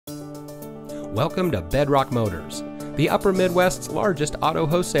Welcome to Bedrock Motors, the Upper Midwest's largest auto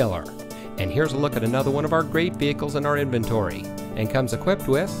wholesaler. And here's a look at another one of our great vehicles in our inventory, and comes equipped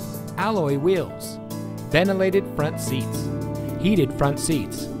with alloy wheels, ventilated front seats, heated front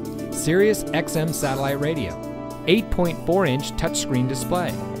seats, Sirius XM satellite radio, 8.4-inch touchscreen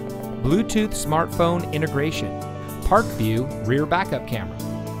display, Bluetooth smartphone integration, park view rear backup camera,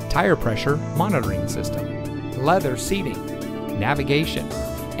 tire pressure monitoring system, leather seating, navigation,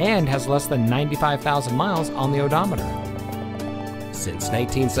 and has less than 95,000 miles on the odometer. Since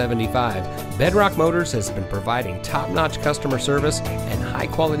 1975, Bedrock Motors has been providing top-notch customer service and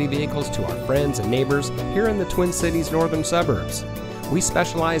high-quality vehicles to our friends and neighbors here in the Twin Cities northern suburbs. We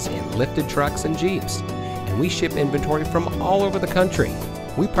specialize in lifted trucks and Jeeps, and we ship inventory from all over the country.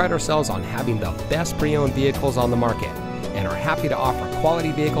 We pride ourselves on having the best pre-owned vehicles on the market and are happy to offer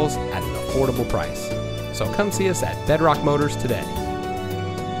quality vehicles at an affordable price. So come see us at Bedrock Motors today.